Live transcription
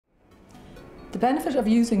The benefit of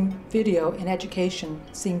using video in education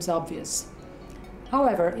seems obvious.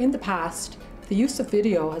 However, in the past, the use of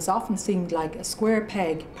video has often seemed like a square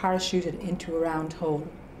peg parachuted into a round hole.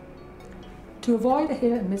 To avoid a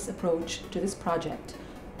hit-and-miss approach to this project,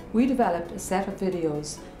 we developed a set of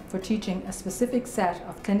videos for teaching a specific set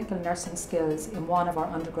of clinical nursing skills in one of our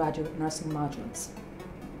undergraduate nursing modules.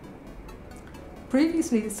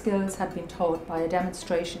 Previously, the skills had been taught by a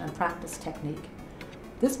demonstration and practice technique.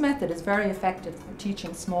 This method is very effective for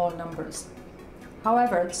teaching small numbers.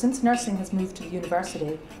 However, since nursing has moved to the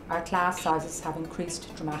university, our class sizes have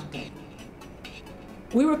increased dramatically.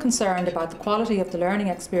 We were concerned about the quality of the learning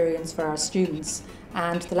experience for our students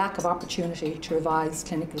and the lack of opportunity to revise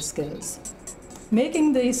clinical skills.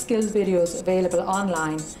 Making these skills videos available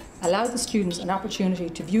online allowed the students an opportunity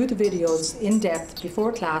to view the videos in depth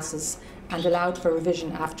before classes and allowed for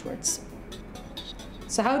revision afterwards.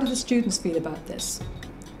 So how do the students feel about this?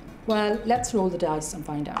 Well, let's roll the dice and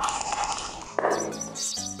find out.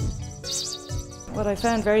 What I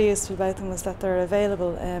found very useful about them was that they're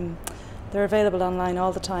available online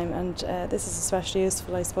all the time, and this is especially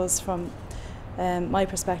useful, I suppose, from my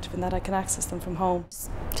perspective, in that I can access them from home.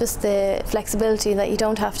 Just the flexibility that you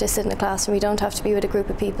don't have to sit in a classroom, you don't have to be with a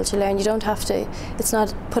group of people to learn, you don't have to, it's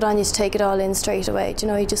not put on you to take it all in straight away, you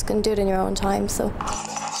know, you just can do it in your own time. So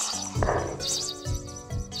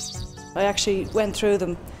I actually went through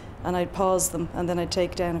them and I'd pause them and then I'd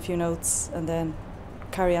take down a few notes and then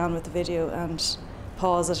carry on with the video and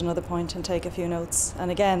pause at another point and take a few notes.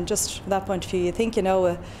 And again, just from that point of view, you think you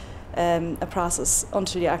know a process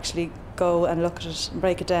until you actually go and look at it and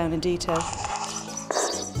break it down in detail.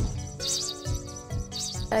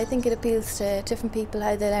 I think it appeals to different people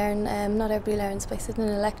how they learn. Not everybody learns by sitting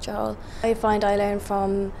in a lecture hall. I find I learn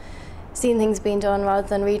from seeing things being done rather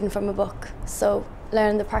than reading from a book. So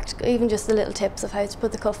learn the practical, even just the little tips of how to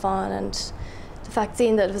put the cuff on, and the fact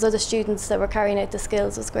seeing that there was other students that were carrying out the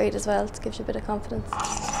skills was great as well. It gives you a bit of confidence.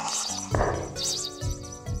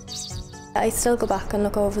 I still go back and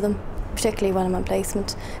look over them, particularly when I'm on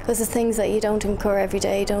placement, because there's things that you don't incur every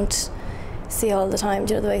day, don't see all the time,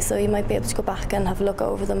 do you know the way, so you might be able to go back and have a look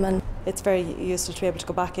over them. And it's very useful to be able to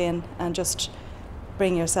go back in and just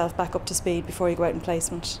bring yourself back up to speed before you go out in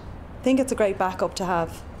placement. I think it's a great backup to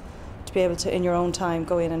have, to be able to, in your own time,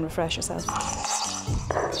 go in and refresh yourself.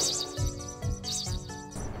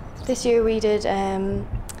 This year we did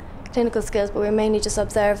clinical skills, but we were mainly just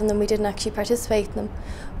observing them, we didn't actually participate in them.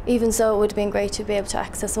 Even so, it would have been great to be able to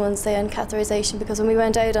access one, say, on catheterisation, because when we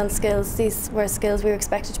went out on skills, these were skills we were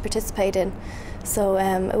expected to participate in. So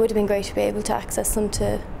it would have been great to be able to access them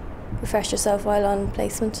to refresh yourself while on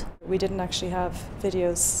placement. We didn't actually have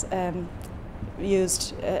videos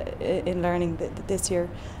used in learning this year,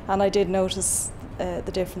 and I did notice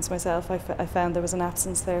the difference myself. I found there was an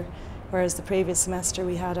absence there, whereas the previous semester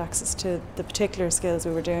we had access to the particular skills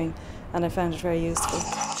we were doing, and I found it very useful.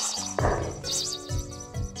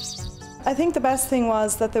 I think the best thing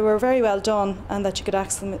was that they were very well done and that you could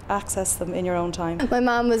access them in your own time. My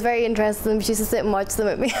mum was very interested in them. She used to sit and watch them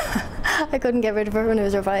with me. I couldn't get rid of her when it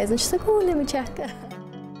was revised, and she's like, oh, let me check.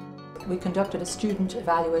 We conducted a student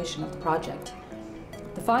evaluation of the project.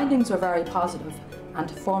 The findings were very positive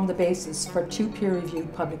and form the basis for 2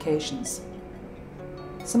 peer-reviewed publications.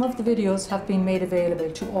 Some of the videos have been made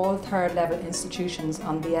available to all third-level institutions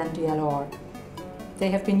on the NDLR.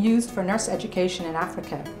 They have been used for nurse education in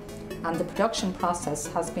Africa, and the production process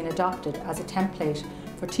has been adopted as a template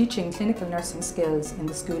for teaching clinical nursing skills in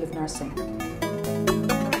the School of Nursing.